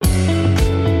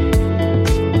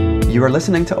You are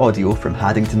listening to audio from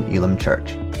Haddington Elim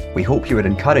Church. We hope you were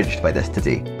encouraged by this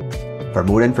today. For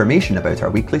more information about our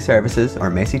weekly services or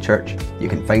Messy Church, you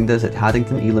can find us at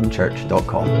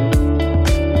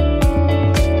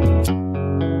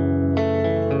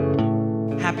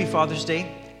haddingtonelimchurch.com. Happy Father's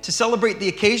Day. To celebrate the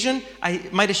occasion, I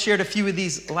might have shared a few of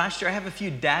these last year. I have a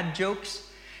few dad jokes.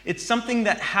 It's something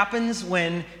that happens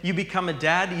when you become a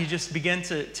dad. You just begin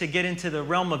to get into the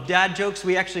realm of dad jokes.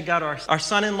 We actually got our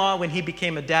son-in-law, when he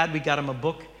became a dad, we got him a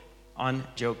book on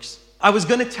jokes. I was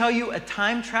going to tell you a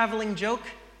time-traveling joke,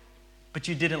 but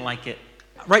you didn't like it.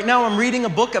 Right now I'm reading a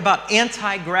book about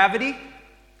anti-gravity.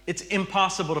 It's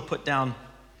impossible to put down.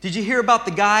 Did you hear about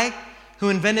the guy who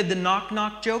invented the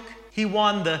knock-knock joke? He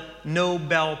won the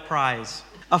Nobel Prize.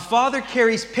 A father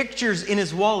carries pictures in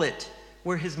his wallet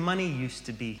where his money used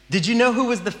to be. Did you know who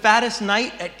was the fattest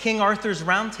knight at King Arthur's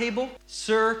round table?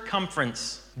 Sir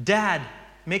Cumference. Dad,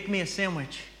 make me a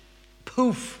sandwich.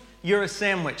 Poof, you're a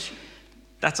sandwich.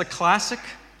 That's a classic.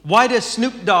 Why does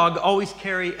Snoop Dogg always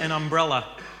carry an umbrella?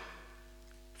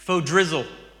 Faux Drizzle.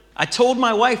 I told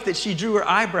my wife that she drew her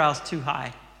eyebrows too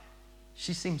high.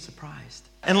 She seemed surprised.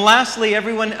 And lastly,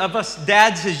 every one of us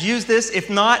dads has used this.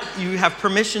 If not, you have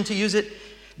permission to use it.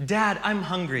 Dad, I'm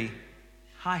hungry.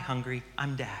 Hi, hungry,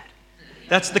 I'm Dad.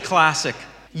 That's the classic.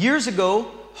 Years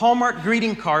ago, Hallmark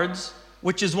Greeting Cards,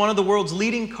 which is one of the world's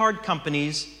leading card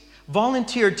companies,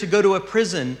 volunteered to go to a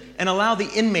prison and allow the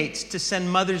inmates to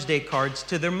send Mother's Day cards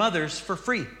to their mothers for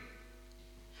free.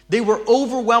 They were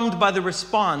overwhelmed by the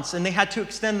response, and they had to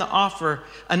extend the offer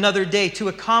another day to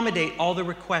accommodate all the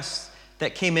requests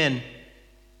that came in.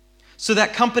 So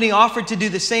that company offered to do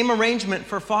the same arrangement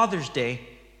for Father's Day.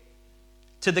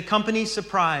 To the company's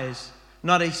surprise,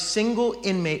 not a single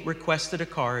inmate requested a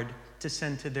card to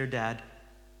send to their dad.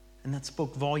 And that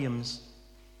spoke volumes.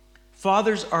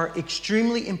 Fathers are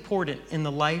extremely important in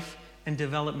the life and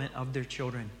development of their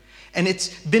children. And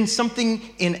it's been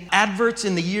something in adverts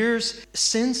in the years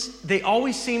since. They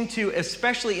always seem to,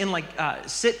 especially in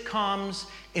sitcoms,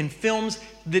 in films,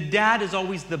 the dad is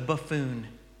always the buffoon.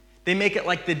 They make it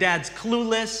like the dad's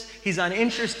clueless, he's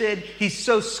uninterested, he's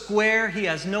so square, he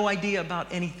has no idea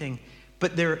about anything.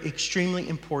 But they're extremely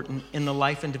important in the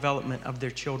life and development of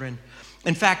their children.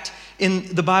 In fact,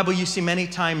 in the Bible, you see many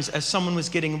times as someone was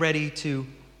getting ready to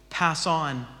pass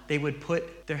on, they would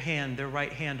put their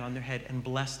right hand on their head and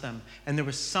bless them. And there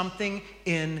was something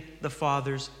in the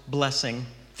father's blessing.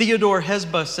 Theodore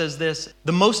Hesba says this: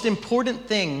 the most important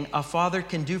thing a father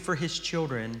can do for his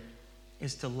children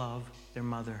is to love their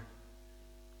mother.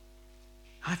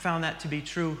 I found that to be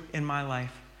true in my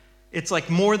life. It's like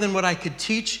more than what I could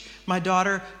teach my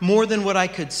daughter, more than what I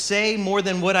could say, more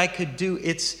than what I could do.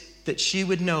 It's that she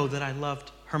would know that I loved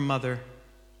her mother.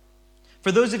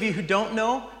 For those of you who don't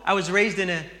know, I was raised in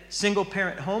a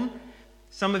single-parent home.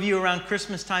 Some of you around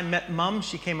Christmas time met Mom.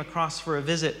 She came across for a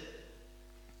visit.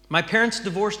 My parents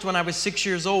divorced when I was 6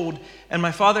 years old, and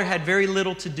my father had very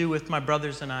little to do with my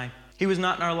brothers and I. He was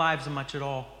not in our lives much at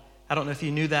all. I don't know if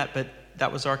you knew that, but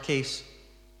that was our case.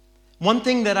 One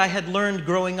thing that I had learned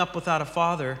growing up without a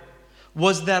father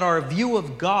was that our view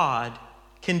of God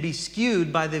can be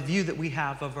skewed by the view that we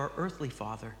have of our earthly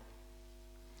father.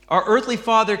 Our earthly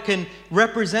father can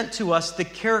represent to us the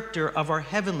character of our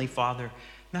heavenly Father. And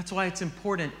that's why it's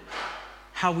important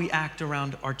how we act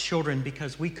around our children,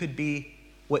 because we could be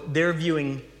what they're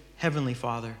viewing Heavenly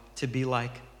Father to be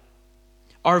like.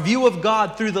 Our view of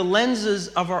God through the lenses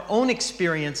of our own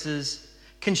experiences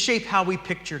can shape how we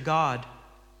picture God.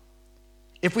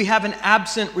 If we have an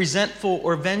absent, resentful,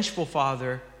 or vengeful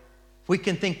father, we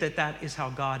can think that that is how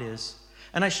God is.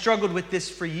 And I struggled with this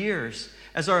for years,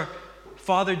 as our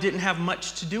father didn't have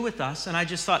much to do with us, and I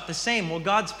just thought the same. Well,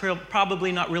 God's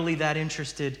probably not really that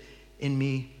interested in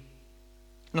me.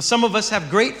 Now, some of us have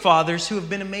great fathers who have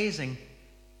been amazing.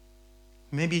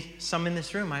 Maybe some in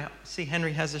this room. I see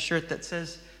Henry has a shirt that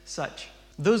says such.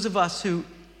 Those of us who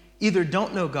either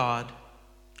don't know God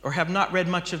or have not read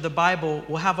much of the Bible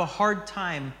will have a hard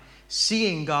time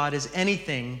seeing God as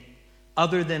anything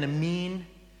other than a mean,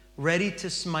 ready to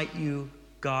smite you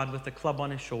God with a club on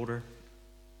his shoulder,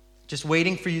 just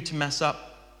waiting for you to mess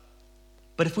up.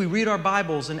 But if we read our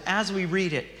Bibles, and as we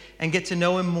read it and get to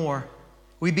know him more,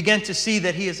 we begin to see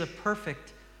that he is a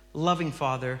perfect, loving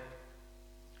Father.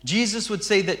 Jesus would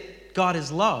say that God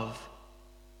is love.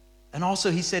 And also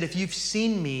he said, if you've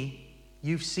seen me,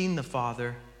 you've seen the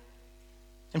Father.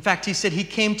 In fact, he said he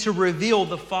came to reveal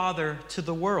the Father to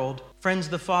the world. Friends,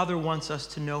 the Father wants us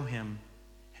to know him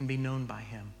and be known by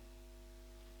him.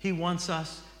 He wants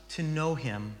us to know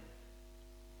him.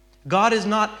 God is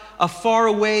not a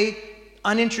faraway,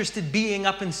 uninterested being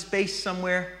up in space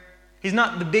somewhere. He's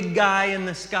not the big guy in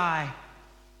the sky.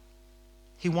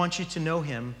 He wants you to know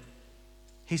him.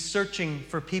 He's searching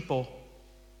for people.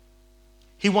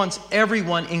 He wants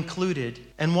everyone included.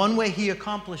 And one way he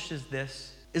accomplishes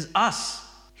this is us.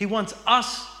 He wants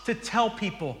us to tell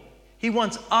people. He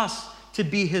wants us to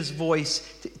be his voice,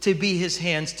 to be his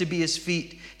hands, to be his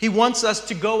feet. He wants us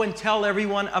to go and tell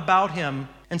everyone about him.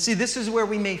 And see, this is where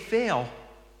we may fail.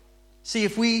 See,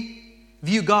 if we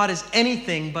view God as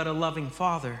anything but a loving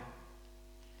Father,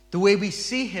 the way we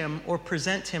see him or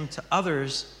present him to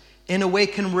others in a way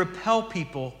can repel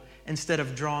people instead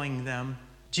of drawing them.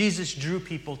 Jesus drew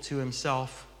people to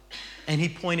himself, and he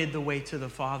pointed the way to the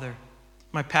Father.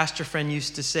 My pastor friend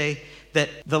used to say that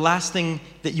the last thing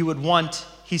that you would want,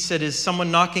 he said, is someone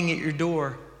knocking at your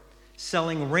door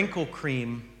selling wrinkle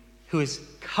cream who is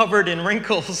covered in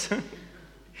wrinkles.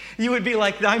 You would be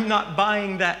like, I'm not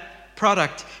buying that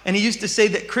product. And he used to say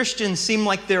that Christians seem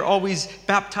like they're always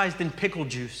baptized in pickle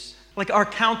juice. Like our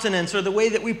countenance or the way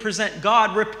that we present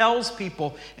God repels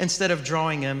people instead of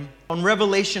drawing him. On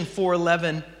Revelation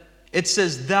 4:11, it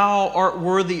says, "Thou art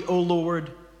worthy, O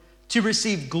Lord, to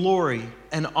receive glory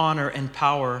and honor and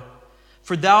power.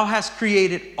 For thou hast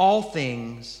created all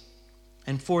things,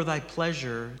 and for thy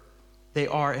pleasure they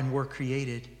are and were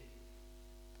created."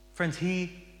 Friends,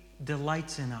 he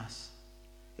delights in us.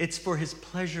 It's for his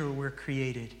pleasure we're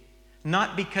created,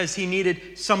 not because he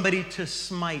needed somebody to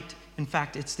smite. In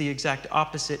fact, it's the exact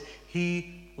opposite.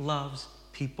 He loves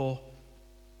people.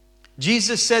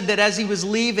 Jesus said that as he was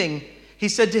leaving, he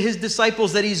said to his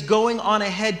disciples that he's going on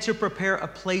ahead to prepare a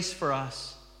place for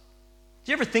us.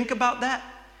 Do you ever think about that?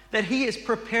 That he is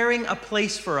preparing a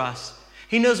place for us.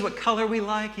 He knows what color we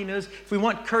like. He knows if we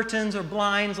want curtains or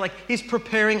blinds. Like, he's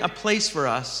preparing a place for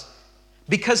us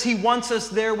because he wants us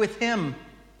there with him.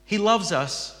 He loves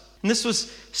us. And this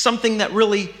was something that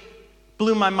really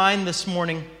blew my mind this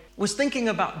morning. Was thinking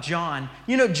about John.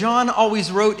 You know, John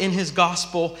always wrote in his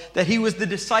gospel that he was the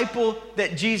disciple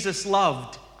that Jesus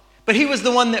loved. But he was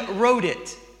the one that wrote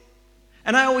it.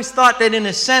 And I always thought that in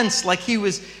a sense, like he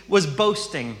was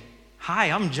boasting.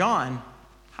 Hi, I'm John.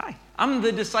 Hi, I'm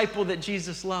the disciple that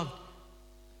Jesus loved.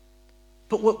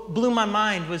 But what blew my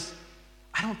mind was,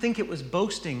 I don't think it was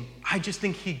boasting. I just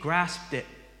think he grasped it.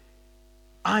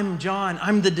 I'm John.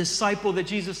 I'm the disciple that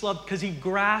Jesus loved because he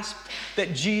grasped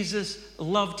that Jesus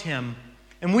loved him.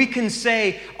 And we can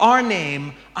say our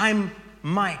name, I'm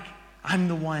Mike. I'm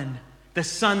the one, the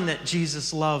son that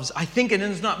Jesus loves. I think it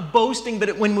is not boasting,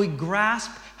 but when we grasp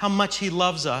how much he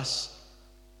loves us,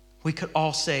 we could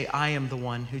all say, I am the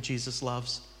one who Jesus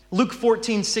loves. Luke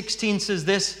 14:16 says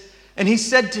this, and he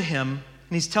said to him,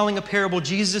 and he's telling a parable,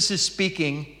 Jesus is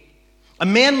speaking, a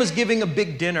man was giving a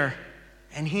big dinner,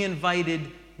 and he invited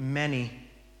many.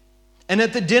 And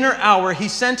at the dinner hour, he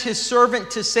sent his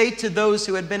servant to say to those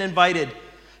who had been invited,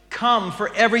 come,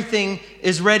 for everything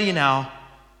is ready now.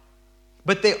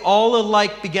 But they all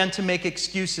alike began to make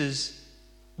excuses.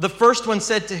 The first one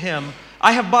said to him,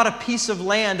 I have bought a piece of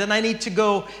land, and I need to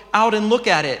go out and look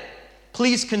at it.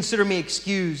 Please consider me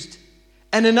excused.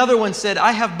 And another one said,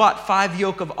 I have bought 5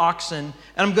 yoke of oxen,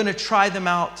 and I'm going to try them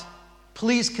out.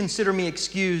 Please consider me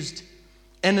excused.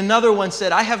 And another one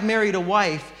said, I have married a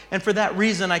wife, and for that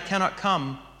reason I cannot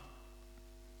come.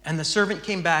 And the servant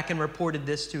came back and reported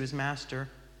this to his master.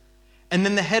 And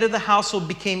then the head of the household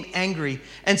became angry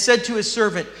and said to his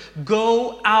servant,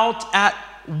 go out at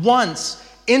once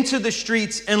into the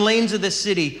streets and lanes of the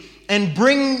city, and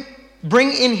bring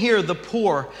in here the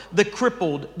poor, the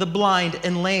crippled, the blind,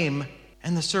 and lame.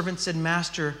 And the servant said,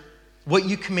 Master, what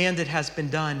you commanded has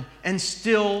been done, and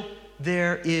still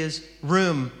there is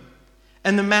room.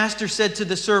 And the master said to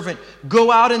the servant,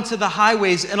 go out into the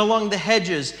highways and along the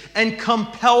hedges and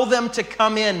compel them to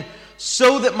come in,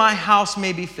 so that my house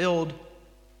may be filled.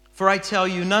 For I tell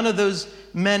you, none of those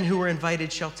men who were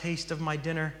invited shall taste of my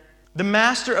dinner. The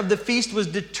master of the feast was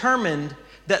determined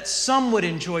that some would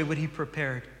enjoy what he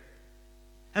prepared.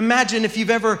 Imagine if you've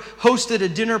ever hosted a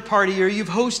dinner party or you've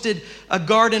hosted a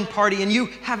garden party and you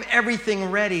have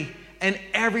everything ready and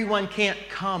everyone can't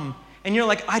come. And you're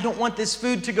like, I don't want this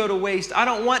food to go to waste. I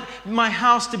don't want my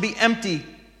house to be empty.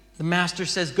 The master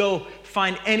says, go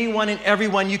find anyone and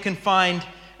everyone you can find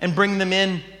and bring them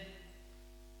in.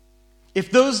 If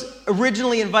those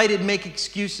originally invited make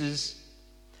excuses,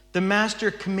 the master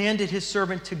commanded his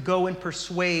servant to go and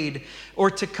persuade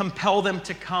or to compel them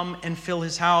to come and fill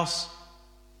his house.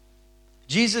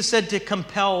 Jesus said to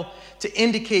compel to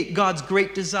indicate God's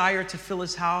great desire to fill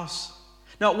his house.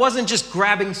 Now, it wasn't just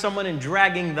grabbing someone and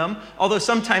dragging them, although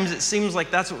sometimes it seems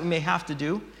like that's what we may have to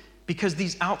do, because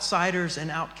these outsiders and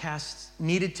outcasts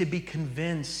needed to be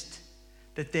convinced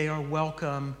that they are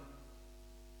welcome.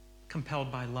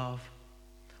 compelled by love.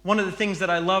 One of the things that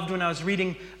I loved when I was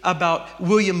reading about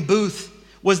William Booth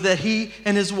was that he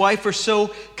and his wife are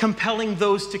so compelling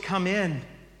those to come in.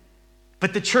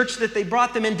 But the church that they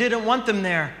brought them in didn't want them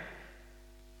there.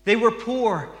 They were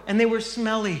poor and they were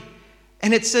smelly.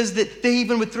 And it says that they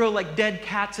even would throw like dead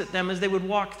cats at them as they would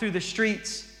walk through the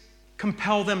streets,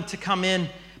 compel them to come in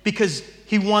because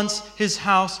he wants his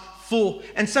house full.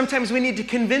 And sometimes we need to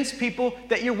convince people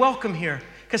that you're welcome here,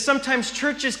 because sometimes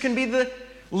churches can be the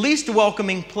least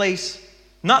welcoming place.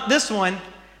 Not this one,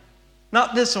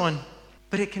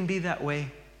 but it can be that way.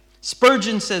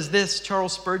 Spurgeon says this,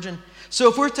 Charles Spurgeon, "So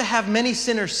if we're to have many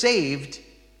sinners saved,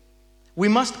 we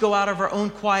must go out of our own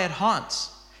quiet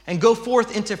haunts and go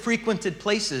forth into frequented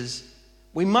places.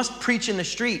 We must preach in the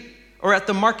street or at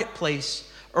the marketplace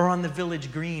or on the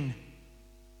village green."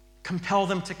 Compel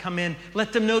them to come in.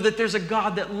 Let them know that there's a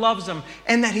God that loves them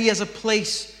and that he has a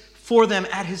place for them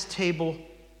at his table.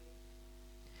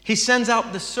 He sends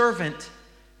out the servant.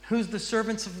 Who's the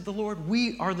servants of the Lord?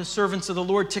 We are the servants of the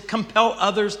Lord, to compel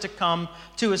others to come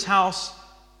to his house.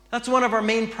 That's one of our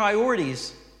main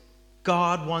priorities.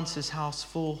 God wants his house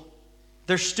full.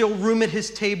 There's still room at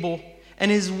his table, and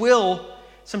his will.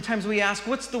 Sometimes we ask,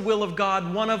 what's the will of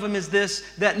God? One of them is this,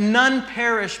 that none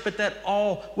perish, but that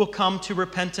all will come to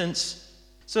repentance.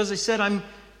 So as I said, I'm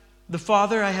the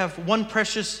father. I have one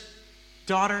precious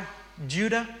daughter,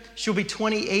 Judah. She'll be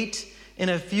 28 in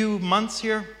a few months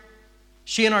here.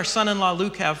 She and our son-in-law,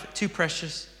 Luke, have two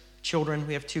precious children.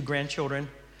 We have two grandchildren.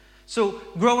 So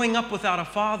growing up without a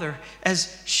father,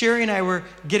 as Sherry and I were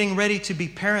getting ready to be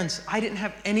parents, I didn't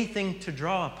have anything to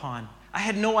draw upon. I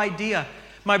had no idea.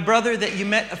 My brother that you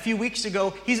met a few weeks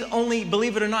ago, he's only,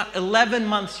 believe it or not, 11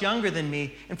 months younger than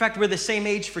me. In fact, we're the same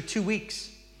age for 2 weeks.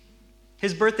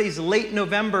 His birthday's late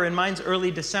November and mine's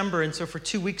early December, and so for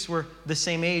 2 weeks we're the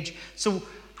same age. So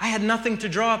I had nothing to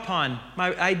draw upon.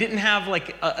 I didn't have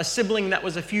like a sibling that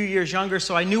was a few years younger,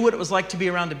 so I knew what it was like to be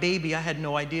around a baby. I had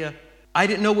no idea. I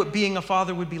didn't know what being a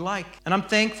father would be like. And I'm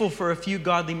thankful for a few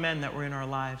godly men that were in our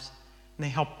lives, and they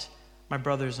helped my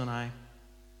brothers and I.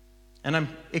 And I'm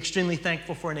extremely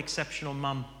thankful for an exceptional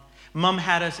mom. Mom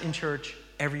had us in church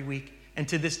every week, and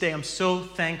to this day I'm so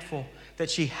thankful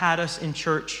that she had us in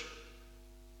church.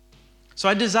 So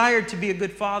I desired to be a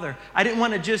good father. I didn't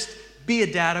want to just be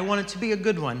a dad, I wanted to be a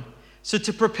good one. So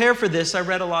to prepare for this, I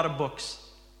read a lot of books.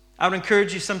 I would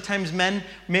encourage you, sometimes men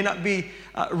may not be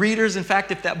readers. In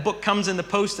fact, if that book comes in the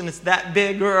post and it's that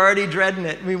big, we're already dreading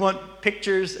it. We want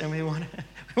pictures and we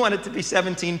want it to be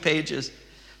 17 pages.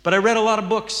 But I read a lot of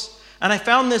books, and I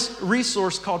found this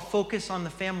resource called Focus on the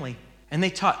Family. And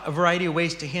they taught a variety of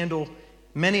ways to handle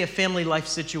many of family life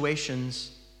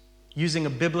situations using a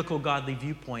biblical, godly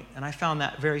viewpoint. And I found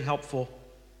that very helpful.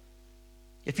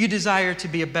 If you desire to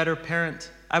be a better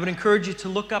parent, I would encourage you to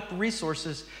look up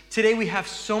resources. Today we have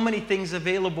so many things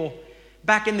available.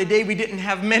 Back in the day, we didn't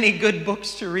have many good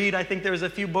books to read. I think there was a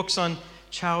few books on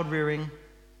child rearing.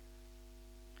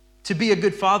 To be a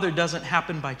good father doesn't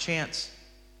happen by chance.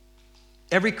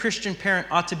 Every Christian parent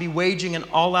ought to be waging an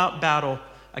all-out battle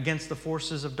against the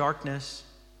forces of darkness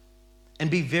and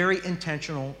be very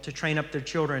intentional to train up their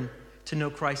children to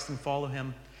know Christ and follow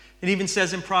him. It even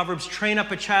says in Proverbs, train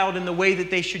up a child in the way that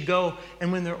they should go,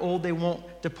 and when they're old, they won't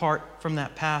depart from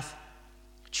that path.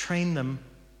 Train them.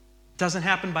 It doesn't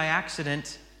happen by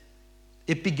accident.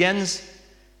 It begins,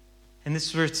 and this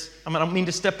is where I don't mean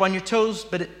to step on your toes,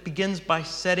 but it begins by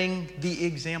setting the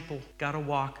example. Gotta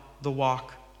walk the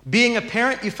walk. Being a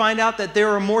parent, you find out that there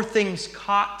are more things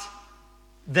caught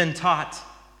than taught.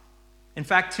 In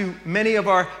fact, to many of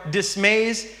our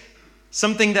dismays,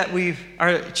 something that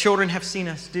our children have seen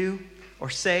us do or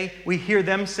say, we hear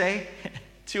them say,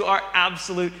 to our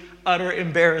absolute, utter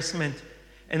embarrassment.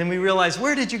 And then we realize,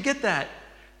 where did you get that?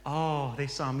 Oh, they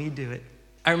saw me do it.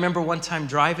 I remember one time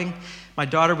driving. My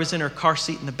daughter was in her car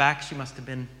seat in the back. She must have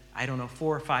been, 4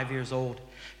 or 5 years old.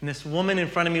 And this woman in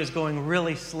front of me was going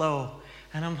really slow.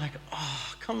 And I'm like,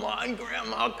 oh, come on,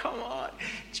 Grandma, come on.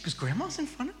 She goes, Grandma's in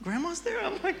front of, Grandma's there?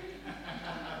 I'm like,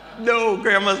 no,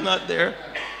 Grandma's not there.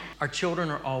 Our children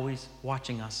are always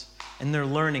watching us, and they're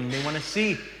learning. They want to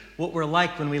see what we're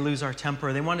like when we lose our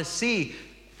temper. They want to see,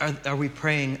 are we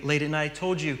praying late at night? I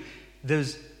told you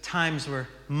those times where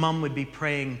Mom would be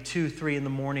praying 2, 3 in the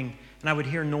morning, and I would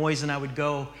hear noise, and I would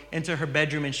go into her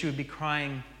bedroom, and she would be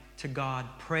crying to God,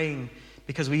 praying,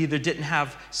 because we either didn't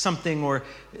have something or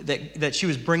that she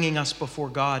was bringing us before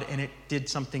God, and it did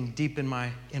something deep in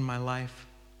my life.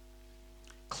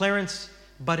 Clarence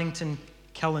Buddington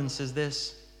Kellen says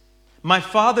this, my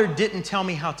father didn't tell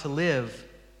me how to live.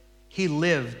 He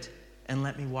lived and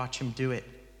let me watch him do it.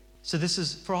 So this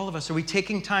is for all of us. Are we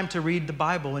taking time to read the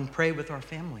Bible and pray with our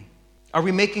family? Are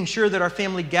we making sure that our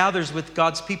family gathers with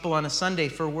God's people on a Sunday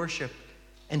for worship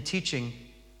and teaching?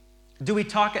 Do we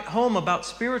talk at home about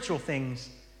spiritual things?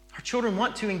 Our children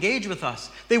want to engage with us.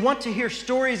 They want to hear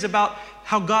stories about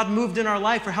how God moved in our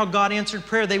life or how God answered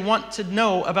prayer. They want to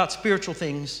know about spiritual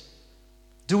things.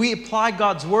 Do we apply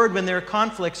God's word when there are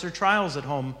conflicts or trials at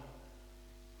home?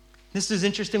 This is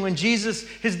interesting. When Jesus,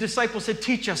 his disciples said,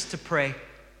 teach us to pray.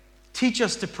 Teach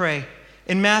us to pray.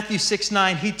 In Matthew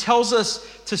 6:9, he tells us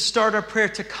to start our prayer,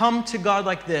 to come to God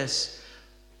like this: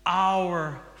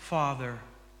 Our Father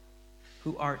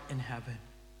who art in heaven.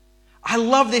 I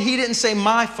love that he didn't say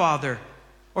my Father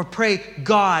or pray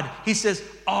God. He says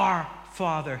our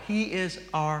Father. He is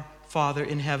our Father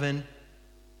in heaven.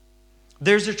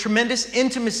 There's a tremendous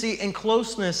intimacy and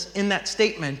closeness in that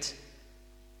statement.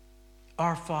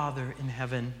 Our Father in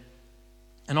heaven.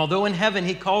 And although in heaven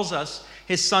he calls us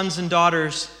his sons and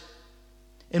daughters,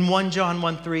 in 1 John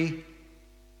 1:3,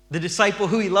 the disciple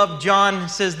who he loved, John,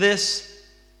 says this: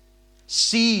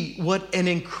 see what an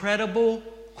incredible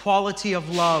quality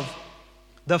of love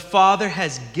the Father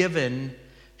has given,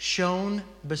 shown,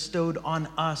 bestowed on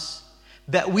us,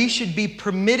 that we should be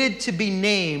permitted to be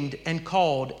named and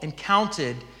called and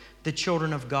counted the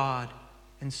children of God.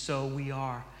 And so we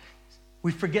are.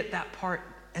 We forget that part,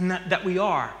 and that we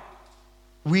are.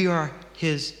 We are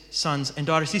his sons and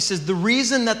daughters. He says the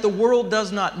reason that the world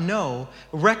does not know,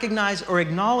 recognize, or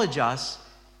acknowledge us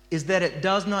is that it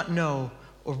does not know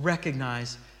or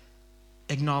recognize,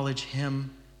 acknowledge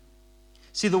him.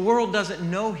 See, the world doesn't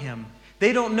know him.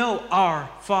 They don't know our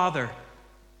Father.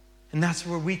 And that's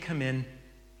where we come in.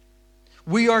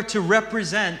 We are to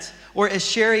represent, or as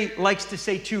Sherry likes to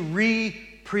say, to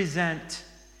represent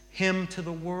him to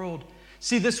the world.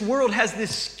 See, this world has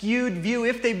this skewed view.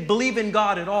 If they believe in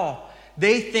God at all,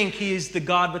 they think he is the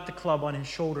God with the club on his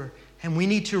shoulder. And we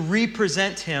need to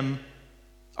represent him.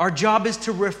 Our job is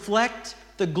to reflect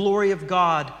the glory of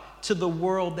God to the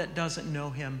world that doesn't know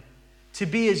him. To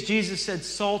be, as Jesus said,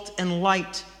 salt and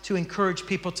light to encourage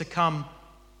people to come.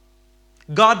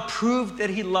 God proved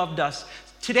that he loved us.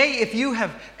 Today, if you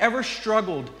have ever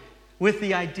struggled with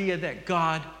the idea that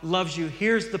God loves you,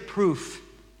 here's the proof.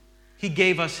 He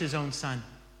gave us his own son.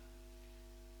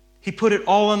 He put it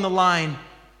all on the line.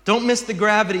 Don't miss the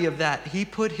gravity of that. He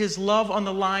put his love on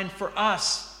the line for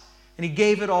us, and he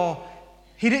gave it all.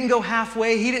 He didn't go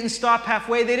halfway. He didn't stop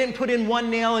halfway. They didn't put in one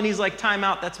nail, and he's like, time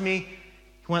out, that's me.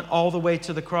 He went all the way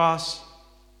to the cross.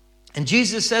 And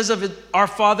Jesus says of our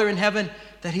Father in heaven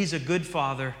that he's a good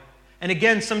Father. And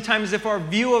again, sometimes if our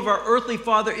view of our earthly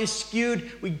father is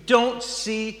skewed, we don't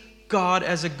see God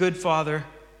as a good Father.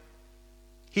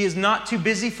 He is not too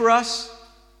busy for us.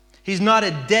 He's not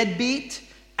a deadbeat,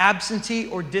 absentee,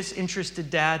 or disinterested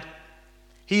dad.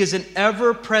 He is an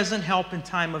ever-present help in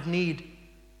time of need.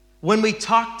 When we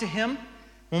talk to him,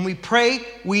 when we pray,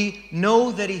 we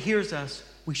know that he hears us.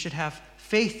 We should have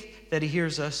faith that he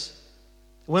hears us.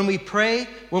 When we pray,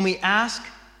 when we ask,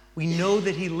 we know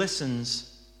that he listens.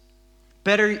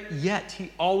 Better yet,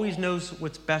 he always knows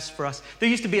what's best for us. There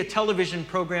used to be a television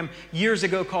program years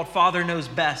ago called Father Knows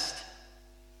Best.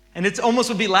 And it almost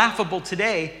would be laughable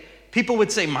today. People would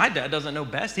say, my dad doesn't know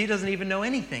best. He doesn't even know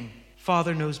anything.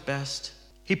 Father knows best.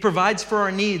 He provides for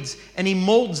our needs, and he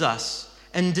molds us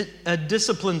and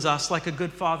disciplines us like a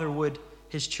good father would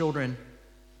his children.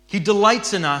 He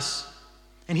delights in us,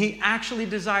 and he actually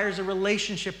desires a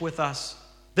relationship with us.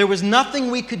 There was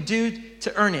nothing we could do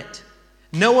to earn it.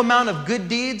 No amount of good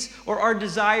deeds or our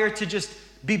desire to just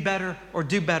be better or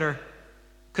do better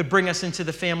could bring us into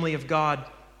the family of God.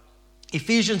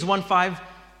 Ephesians 1:5,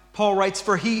 Paul writes,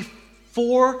 for he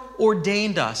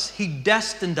foreordained us, he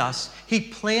destined us, he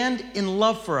planned in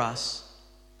love for us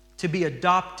to be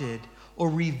adopted or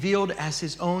revealed as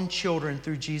his own children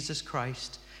through Jesus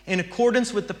Christ, in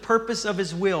accordance with the purpose of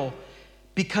his will,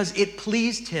 because it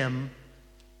pleased him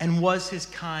and was his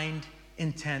kind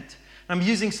intent. I'm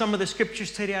using some of the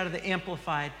scriptures today out of the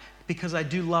Amplified because I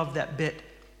do love that bit.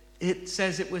 It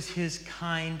says it was his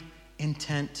kind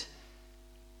intent.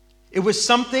 It was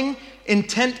something,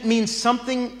 intent means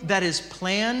something that is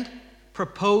planned,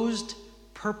 proposed,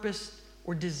 purposed,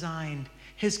 or designed.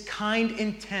 His kind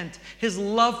intent, his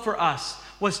love for us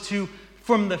was to,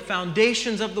 from the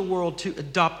foundations of the world, to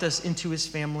adopt us into his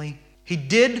family. He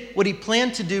did what he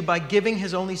planned to do by giving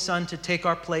his only son to take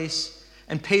our place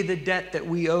and pay the debt that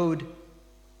we owed.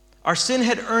 Our sin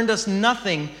had earned us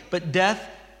nothing but death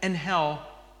and hell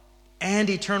and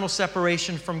eternal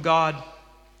separation from God.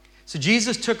 So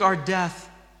Jesus took our death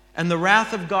and the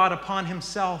wrath of God upon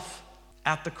himself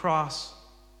at the cross.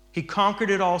 He conquered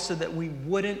it all so that we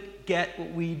wouldn't get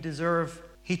what we deserve.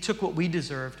 He took what we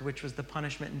deserved, which was the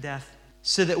punishment and death,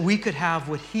 so that we could have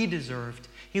what he deserved.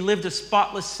 He lived a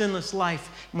spotless, sinless life,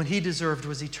 and what he deserved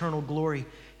was eternal glory.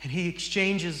 And he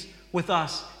exchanges with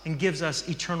us and gives us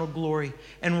eternal glory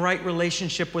and right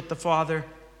relationship with the Father.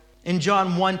 In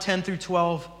John 1:10 through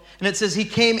 12, and it says, he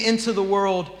came into the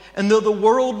world, and though the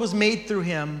world was made through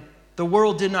him, the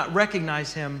world did not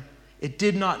recognize him. It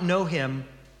did not know him.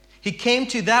 He came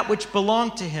to that which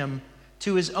belonged to him,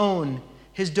 to his own,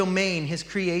 his domain, his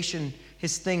creation,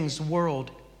 his things, world.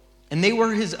 And they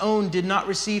were his own, did not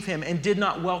receive him, and did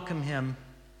not welcome him.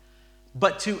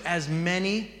 But to as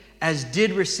many as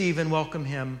did receive and welcome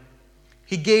him,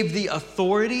 he gave the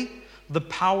authority, the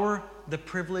power, the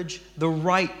privilege, the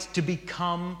right to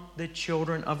become the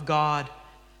children of God.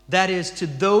 That is, to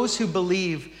those who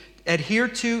believe, adhere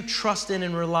to, trust in,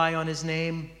 and rely on his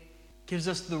name. Gives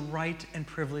us the right and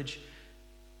privilege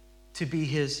to be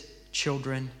his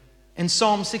children. In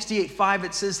Psalm 68:5,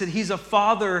 it says that he's a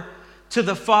father to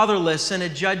the fatherless and a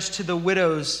judge to the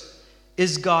widows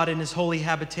is God in his holy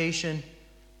habitation.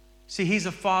 See, he's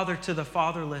a father to the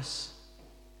fatherless.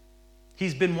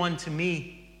 He's been one to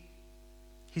me.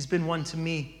 He's been one to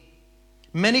me.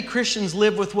 Many Christians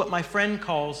live with what my friend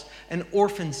calls an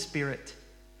orphan spirit,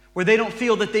 where they don't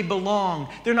feel that they belong.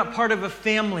 They're not part of a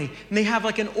family, and they have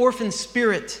like an orphan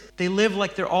spirit. They live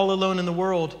like they're all alone in the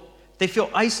world. They feel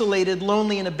isolated,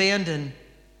 lonely, and abandoned.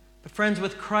 But friends,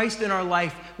 with Christ in our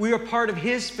life, we are part of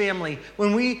his family.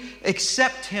 When we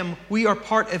accept him, we are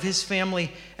part of his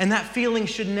family, and that feeling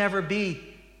should never be.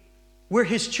 We're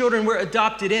his children. We're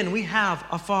adopted in. We have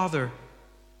a father.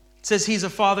 It says he's a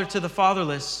father to the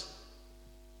fatherless.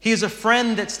 He is a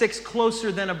friend that sticks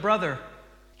closer than a brother.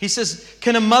 He says,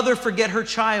 can a mother forget her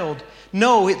child?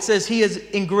 No, it says he has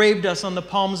engraved us on the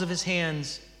palms of his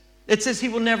hands. It says he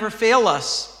will never fail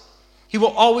us. He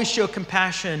will always show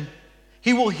compassion.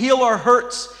 He will heal our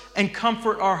hurts and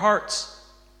comfort our hearts.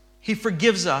 He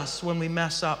forgives us when we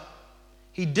mess up.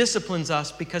 He disciplines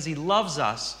us because he loves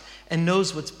us and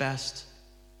knows what's best.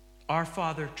 Our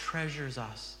Father treasures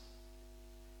us.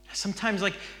 Sometimes,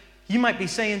 like, you might be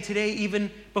saying today, even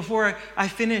before I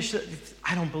finish,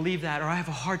 I don't believe that, or I have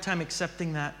a hard time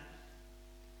accepting that.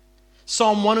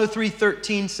 Psalm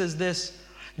 103:13 says this,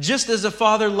 just as a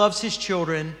father loves his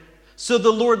children, so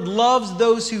the Lord loves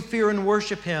those who fear and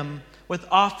worship him with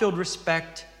awe-filled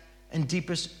respect and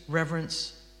deepest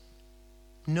reverence.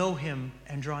 Know him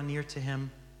and draw near to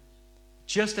him.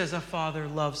 Just as a father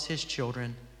loves his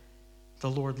children, the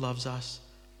Lord loves us.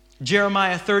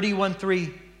 Jeremiah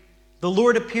 31:3, the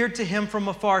Lord appeared to him from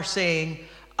afar, saying,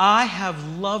 I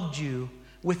have loved you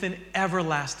with an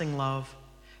everlasting love.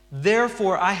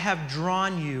 Therefore, I have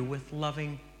drawn you with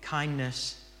loving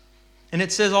kindness. And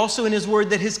it says also in his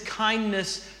word that his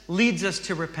kindness leads us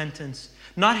to repentance.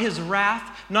 Not his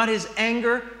wrath, not his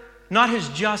anger, not his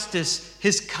justice.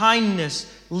 His kindness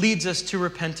leads us to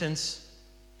repentance.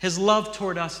 His love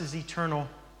toward us is eternal.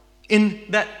 In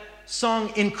that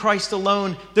song, In Christ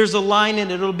Alone, there's a line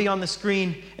in it, it'll be on the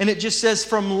screen, and it just says,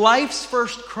 from life's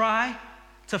first cry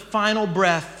to final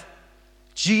breath,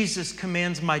 Jesus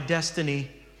commands my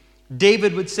destiny.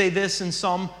 David would say this in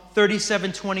Psalm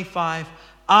 37:25,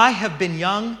 I have been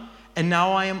young and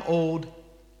now I am old,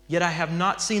 yet I have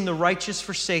not seen the righteous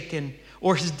forsaken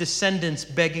or his descendants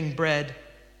begging bread.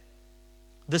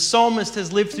 The psalmist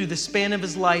has lived through the span of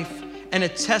his life and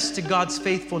attests to God's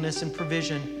faithfulness and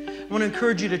provision. I want to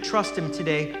encourage you to trust him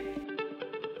today.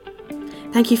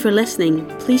 Thank you for listening.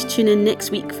 Please tune in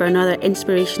next week for another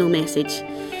inspirational message.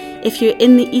 If you're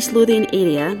in the East Lothian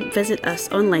area, visit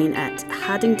us online at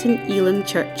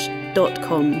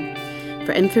haddingtonelamchurch.com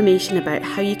for information about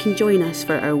how you can join us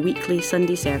for our weekly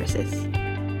Sunday services.